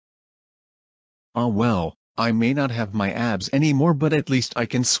Ah well, I may not have my abs anymore, but at least I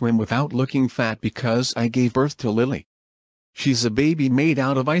can swim without looking fat because I gave birth to Lily. She's a baby made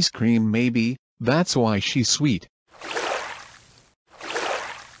out of ice cream maybe, that's why she's sweet.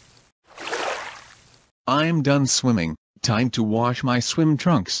 I'm done swimming, time to wash my swim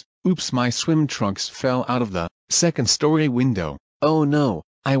trunks. Oops, my swim trunks fell out of the second-story window. Oh no,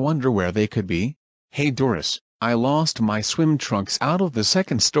 I wonder where they could be. Hey Doris, I lost my swim trunks out of the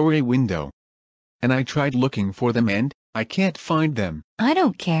second-story window. And I tried looking for them and I can't find them. I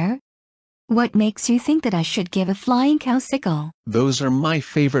don't care. What makes you think that I should give a flying cow sickle? Those are my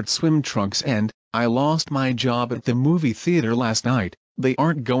favorite swim trunks and I lost my job at the movie theater last night. They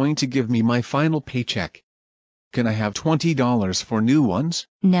aren't going to give me my final paycheck. Can I have $20 for new ones?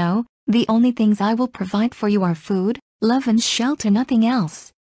 No, the only things I will provide for you are food, love and shelter, nothing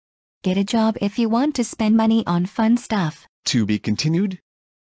else. Get a job if you want to spend money on fun stuff. To be continued?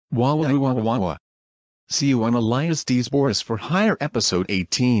 Wawa wawa wawa. See you on Elias D's Boris for Hire episode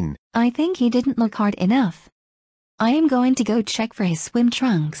 18. I think he didn't look hard enough. I am going to go check for his swim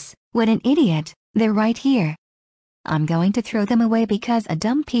trunks. What an idiot, they're right here. I'm going to throw them away because a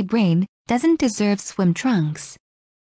dumb pea brain doesn't deserve swim trunks.